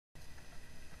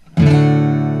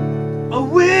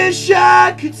wish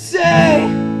I could say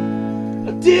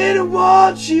I didn't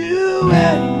want you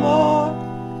anymore.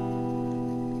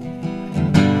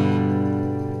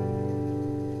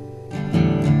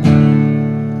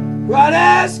 I'd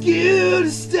ask you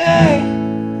to stay,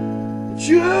 but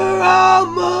you're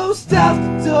almost out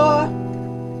the door.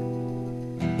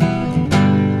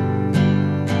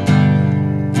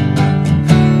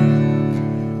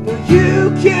 No,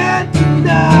 you can't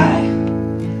deny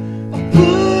I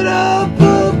put up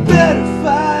a better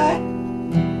fight.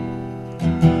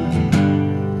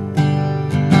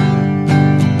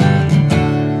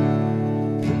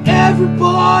 Than every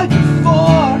boy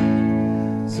before.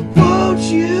 So won't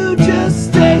you just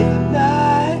stay the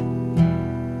night?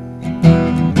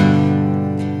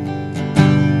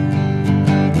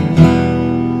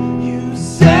 You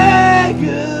say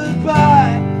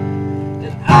goodbye,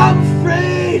 and I'm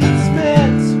afraid it's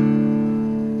meant.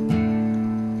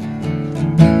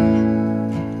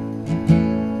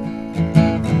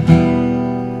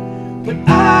 But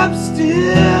I'm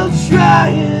still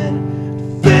trying to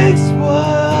fix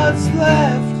what's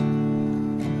left.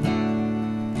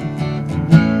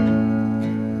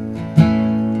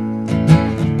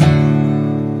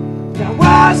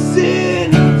 I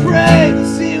sit and pray the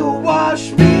sea will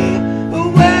wash me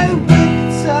away with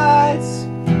the tides.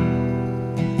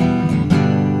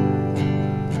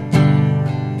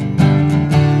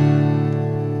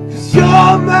 Cause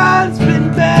your mind's been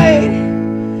made,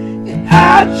 and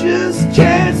I just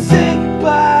can't say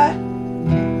goodbye.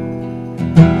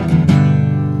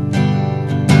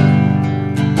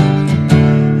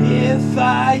 If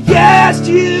I asked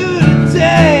you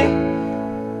today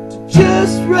to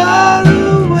just run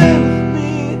away with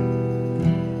me,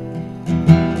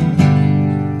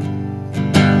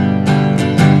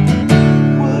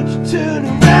 would you turn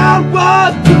around,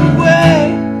 walk away,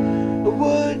 or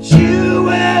would you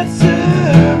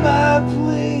answer my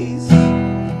pleas?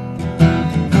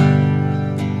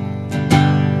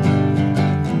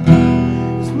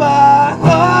 'Cause my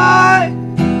heart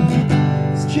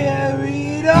is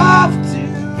carried off to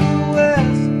the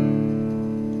west.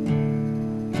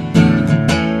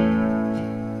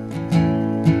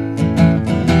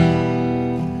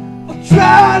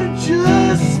 Try to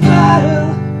just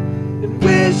smile and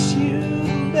wish you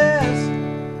the best.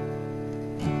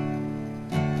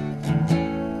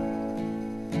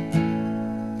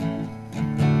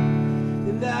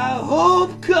 And I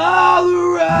hope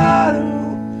Colorado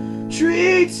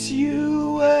treats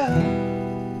you well.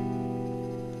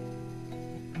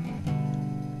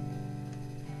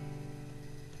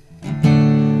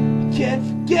 You can't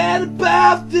forget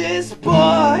about this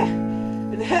boy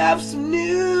and have some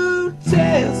new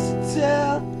tales to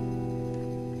tell.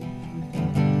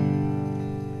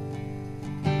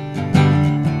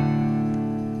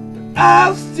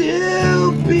 I'll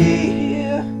still be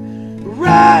here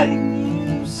writing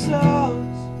you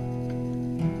songs.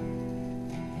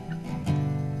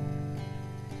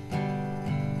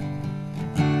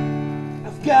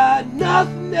 I've got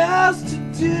nothing else to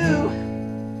do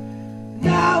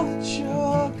now that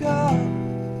you're gone.